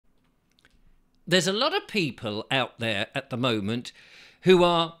there's a lot of people out there at the moment who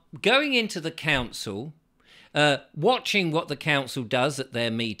are going into the council, watching what the council does at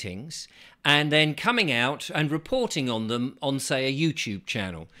their meetings, and then coming out and reporting on them on, say, a YouTube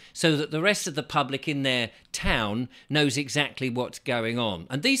channel, so that the rest of the public in their town knows exactly what's going on.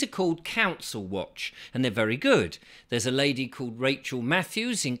 And these are called Council Watch, and they're very good. There's a lady called Rachel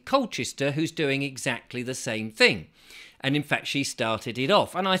Matthews in Colchester who's doing exactly the same thing. And in fact, she started it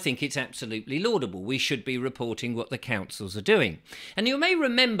off. And I think it's absolutely laudable. We should be reporting what the councils are doing. And you may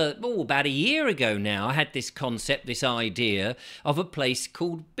remember, about a year ago now, I had this concept, this idea of a place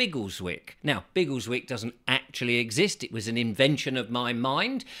called Biggleswick. Now, Biggleswick doesn't actually exist. It was an invention of my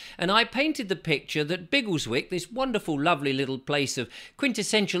mind. And I painted the picture that Biggleswick, this wonderful, lovely little place of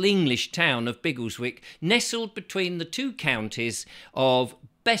quintessential English town of Biggleswick, nestled between the two counties of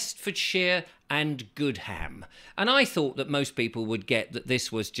Bedfordshire and Goodham. And I thought that most people would get that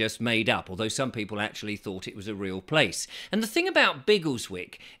this was just made up, although some people actually thought it was a real place. And the thing about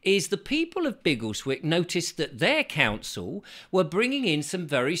Biggleswick is the people of Biggleswick noticed that their council were bringing in some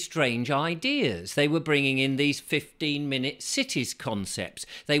very strange ideas. They were bringing in these 15-minute cities concepts.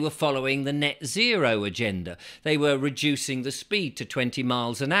 They were following the net zero agenda. They were reducing the speed to 20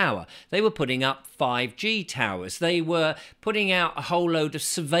 miles an hour. They were putting up 5G towers. They were putting out a whole load of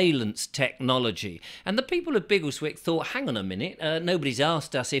surveillance technology. And the people of Biggleswick thought, hang on a minute, nobody's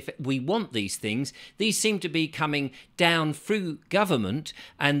asked us if we want these things. These seem to be coming down through government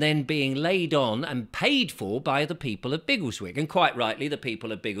and then being laid on and paid for by the people of Biggleswick. And quite rightly, the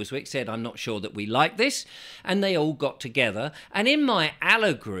people of Biggleswick said, I'm not sure that we like this. And they all got together. And in my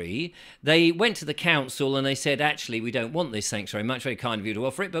allegory, they went to the council and they said, actually, we don't want this. Thanks very much. Very kind of you to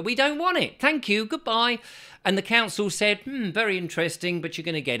offer it, but we don't want it. Thank you. Goodbye. And the council said, very interesting, but you're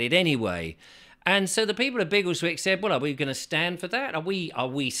going to get it anyway. And so the people of Biggleswick said, well, are we going to stand for that? Are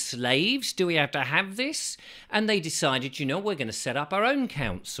we slaves? Do we have to have this? And they decided, we're going to set up our own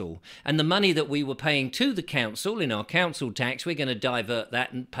council. And the money that we were paying to the council in our council tax, we're going to divert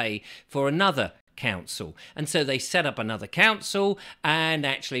that and pay for another council. And so they set up another council, and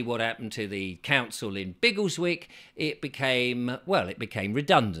actually what happened to the council in Biggleswick, it became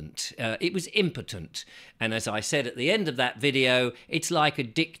redundant. It was impotent. And as I said at the end of that video, it's like a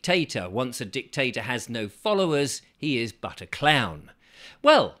dictator. Once a dictator has no followers, he is but a clown.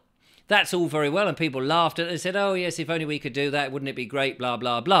 Well, that's all very well, and people laughed at it. They said, oh yes, if only we could do that, wouldn't it be great, blah,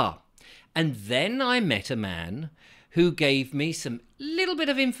 blah, blah. And then I met a man who gave me some little bit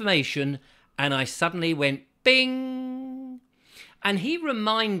of information, and I suddenly went, bing! And he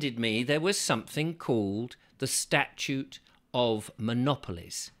reminded me there was something called the Statute of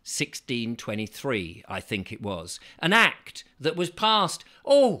Monopolies, 1623, I think it was. An act that was passed,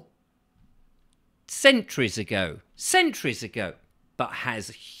 centuries ago, but has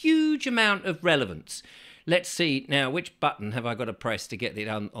a huge amount of relevance. Let's see now, which button have I got to press to get it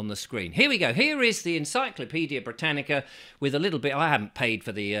on the screen? Here we go. Here is the Encyclopedia Britannica with a little bit. I haven't paid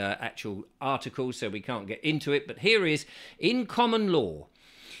for the actual article, so we can't get into it. But here is, in common law,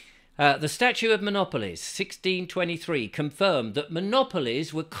 the Statute of Monopolies, 1623, confirmed that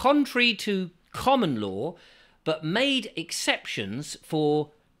monopolies were contrary to common law, but made exceptions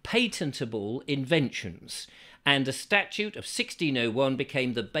for patentable inventions. And the statute of 1601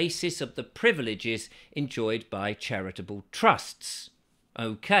 became the basis of the privileges enjoyed by charitable trusts.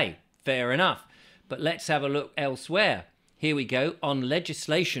 Okay, fair enough. But let's have a look elsewhere. Here we go, on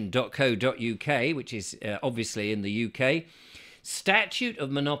legislation.co.uk, which is obviously in the UK. Statute of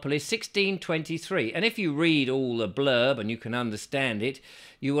Monopolies 1623. And if you read all the blurb and you can understand it,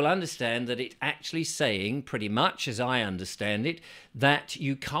 you will understand that it's actually saying, pretty much as I understand it, that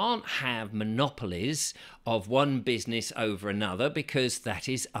you can't have monopolies of one business over another because that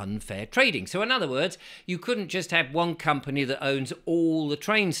is unfair trading. So in other words, you couldn't just have one company that owns all the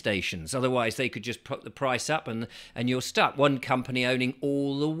train stations. Otherwise, they could just put the price up and you're stuck. One company owning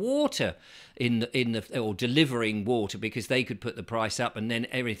all the water or delivering water, because they could put the price up and then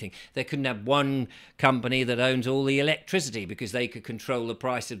everything. They couldn't have one company that owns all the electricity because they could control the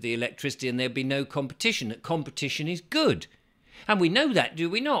price of the electricity and there'd be no competition. That competition is good. And we know that, do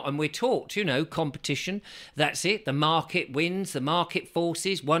we not? And we're taught, competition, that's it. The market wins, the market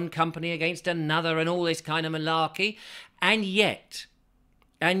forces, one company against another and all this kind of malarkey. And yet,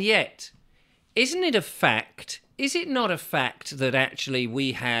 isn't it a fact, is it not a fact that actually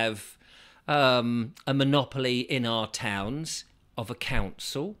we have a monopoly in our towns of a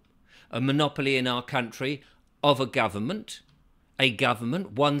council, a monopoly in our country of a government, a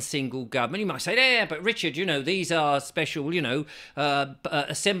government, one single government. You might say, yeah, but Richard, these are special,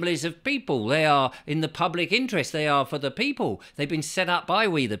 assemblies of people. They are in the public interest. They are for the people. They've been set up by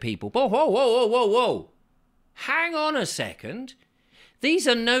we the people. Whoa, whoa, whoa, whoa, whoa, whoa. Hang on a second. These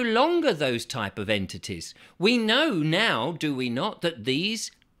are no longer those type of entities. We know now, do we not, that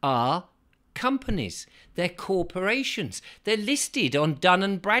these are companies. They're corporations. They're listed on Dun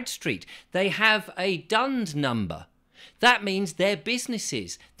and Bradstreet. They have a DUNS number. That means they're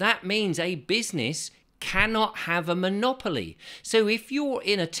businesses. That means a business cannot have a monopoly. So if you're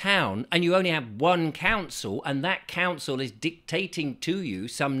in a town and you only have one council and that council is dictating to you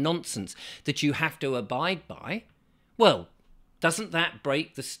some nonsense that you have to abide by, well, doesn't that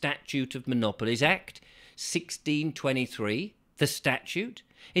break the Statute of Monopolies Act 1623, the statute?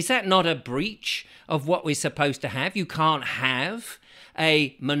 Is that not a breach of what we're supposed to have? You can't have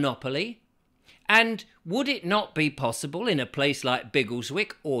a monopoly. And would it not be possible in a place like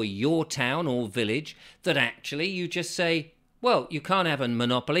Biggleswick or your town or village that actually you just say, well, you can't have a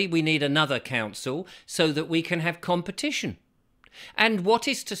monopoly, we need another council so that we can have competition? And what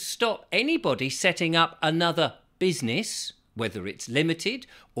is to stop anybody setting up another business, whether it's limited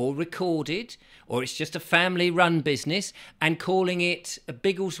or recorded, or it's just a family-run business, and calling it a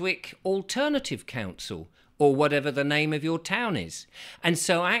Biggleswick Alternative Council, or whatever the name of your town is? And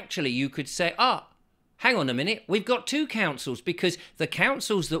so actually you could say, hang on a minute, we've got two councils, because the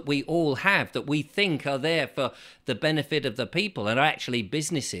councils that we all have, that we think are there for the benefit of the people, are actually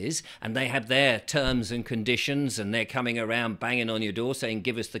businesses, and they have their terms and conditions, and they're coming around banging on your door saying,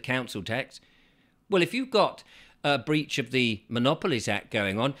 give us the council tax. Well, if you've got a breach of the Monopolies Act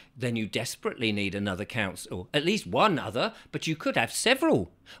going on, then you desperately need another council, at least one other, but you could have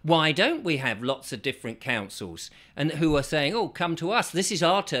several. Why don't we have lots of different councils and who are saying, oh, come to us, this is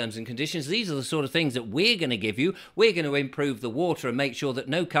our terms and conditions, these are the sort of things that we're going to give you, we're going to improve the water and make sure that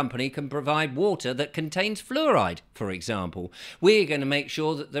no company can provide water that contains fluoride, for example. We're going to make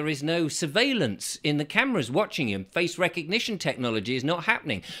sure that there is no surveillance in the cameras watching you, face recognition technology is not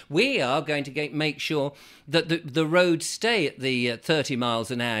happening. We are going to make sure that the roads stay at the 30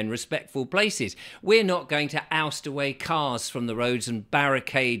 miles an hour in respectful places. We're not going to oust away cars from the roads and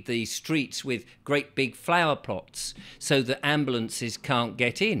barricade the streets with great big flower plots so that ambulances can't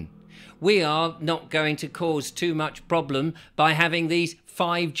get in. We are not going to cause too much problem by having these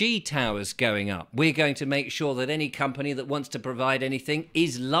 5G towers going up. We're going to make sure that any company that wants to provide anything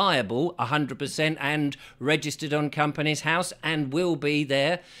is liable 100% and registered on Companies House and will be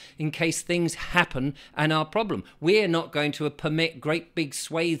there in case things happen and are a problem. We're not going to permit great big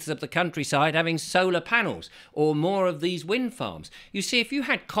swathes of the countryside having solar panels or more of these wind farms. You see, if you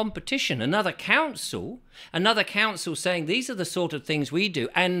had competition, another council saying these are the sort of things we do,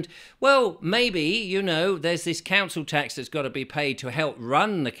 and well, maybe, there's this council tax that's got to be paid to help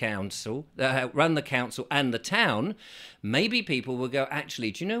run the council and the town, maybe people will go,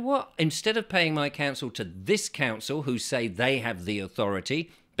 actually, do you know what? Instead of paying my council to this council who say they have the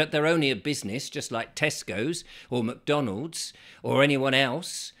authority, but they're only a business just like Tesco's or McDonald's or anyone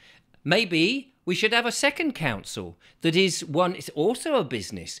else, maybe we should have a second council that is one, it's also a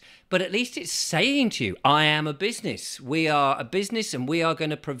business, but at least it's saying to you, I am a business. We are a business and we are going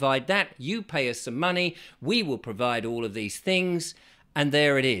to provide that. You pay us some money. We will provide all of these things. And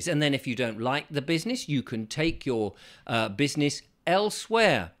there it is. And then if you don't like the business, you can take your business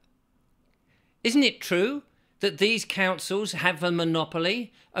elsewhere. Isn't it true that these councils have a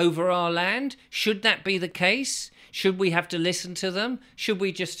monopoly over our land? Should that be the case? Should we have to listen to them? Should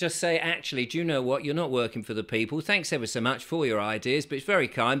we just say, actually, do you know what? You're not working for the people. Thanks ever so much for your ideas, but it's very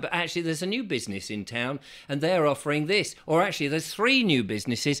kind. But actually, there's a new business in town and they're offering this. Or actually, there's 3 new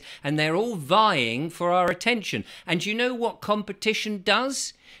businesses and they're all vying for our attention. And do you know what competition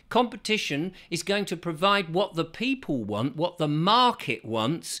does? Competition is going to provide what the people want, what the market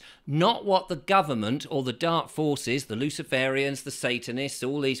wants, not what the government or the dark forces, the Luciferians, the Satanists,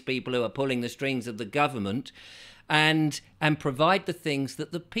 all these people who are pulling the strings of the government, and provide the things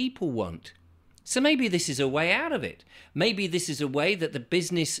that the people want. So maybe this is a way out of it. Maybe this is a way that the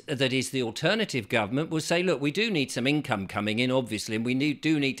business that is the alternative government will say, look, we do need some income coming in, obviously, and we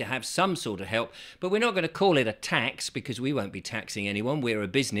do need to have some sort of help, but we're not going to call it a tax because we won't be taxing anyone. We're a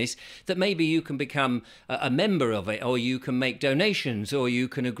business. That maybe you can become a member of it, or you can make donations, or you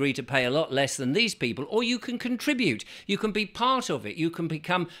can agree to pay a lot less than these people, or you can contribute. You can be part of it. You can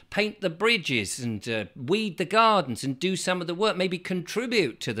paint the bridges and weed the gardens and do some of the work, maybe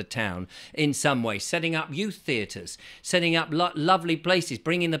contribute to the town in some some way, setting up youth theatres, setting up lovely places,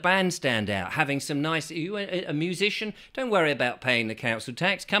 bringing the bandstand out, having some nice... You a musician? Don't worry about paying the council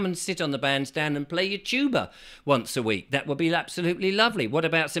tax. Come and sit on the bandstand and play your tuba once a week. That would be absolutely lovely. What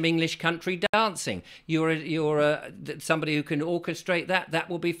about some English country dancing? You're somebody who can orchestrate that. That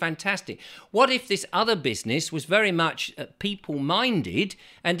will be fantastic. What if this other business was very much people-minded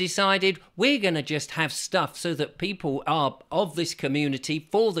and decided we're going to just have stuff so that people are of this community,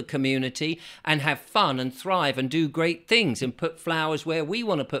 for the community, and have fun and thrive and do great things and put flowers where we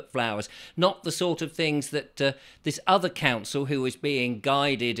want to put flowers, not the sort of things that this other council, who is being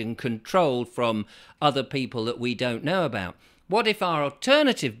guided and controlled from other people that we don't know about. What if our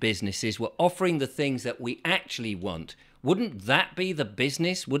alternative businesses were offering the things that we actually want? Wouldn't that be the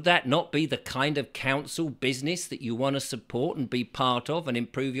business? Would that not be the kind of council business that you want to support and be part of and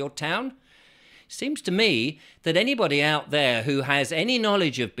improve your town? Seems to me that anybody out there who has any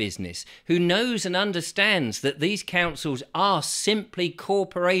knowledge of business, who knows and understands that these councils are simply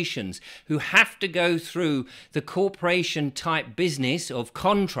corporations who have to go through the corporation type business of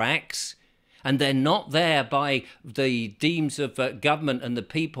contracts, and they're not there by the deems of government and the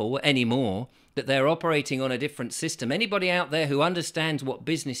people anymore, that they're operating on a different system. Anybody out there who understands what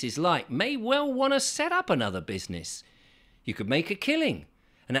business is like may well want to set up another business. You could make a killing.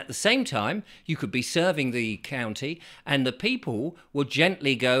 And at the same time, you could be serving the county, and the people will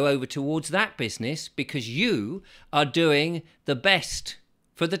gently go over towards that business because you are doing the best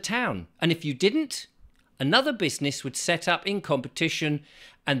for the town. And if you didn't, another business would set up in competition,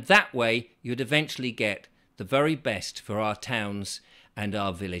 and that way you'd eventually get the very best for our towns and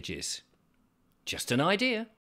our villages. Just an idea.